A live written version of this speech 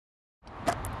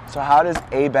So how does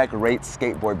ABEC rate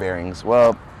skateboard bearings?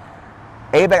 Well,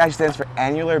 ABEC actually stands for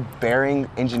Annular Bearing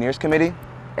Engineers Committee,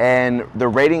 and the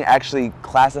rating actually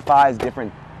classifies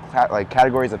different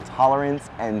categories of tolerance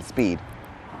and speed.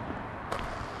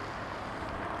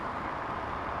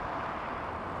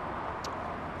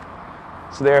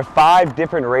 So there are 5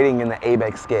 different ratings in the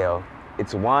ABEC scale.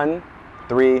 It's 1,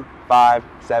 3, 5,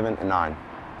 7, and 9.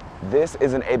 This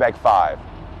is an ABEC 5.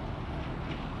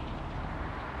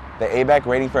 The ABEC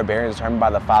rating for a bearing is determined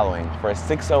by the following. For a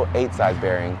 608 size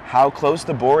bearing, how close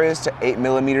the bore is to 8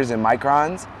 millimeters in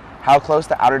microns, how close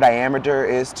the outer diameter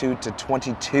is to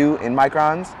 22 in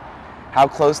microns, how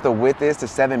close the width is to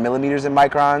 7 millimeters in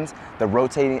microns, the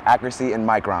rotating accuracy in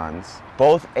microns.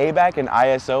 Both ABEC and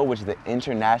ISO, which is the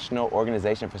International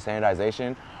Organization for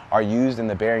Standardization, are used in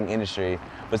the bearing industry,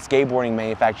 but skateboarding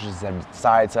manufacturers have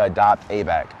decided to adopt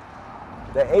ABEC.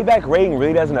 The ABEC rating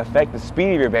really doesn't affect the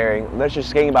speed of your bearing unless you're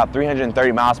skating about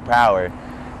 330 miles per hour.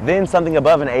 Then something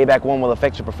above an ABEC 1 will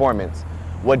affect your performance.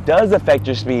 What does affect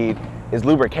your speed is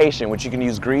lubrication, which you can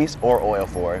use grease or oil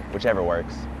for, whichever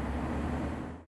works.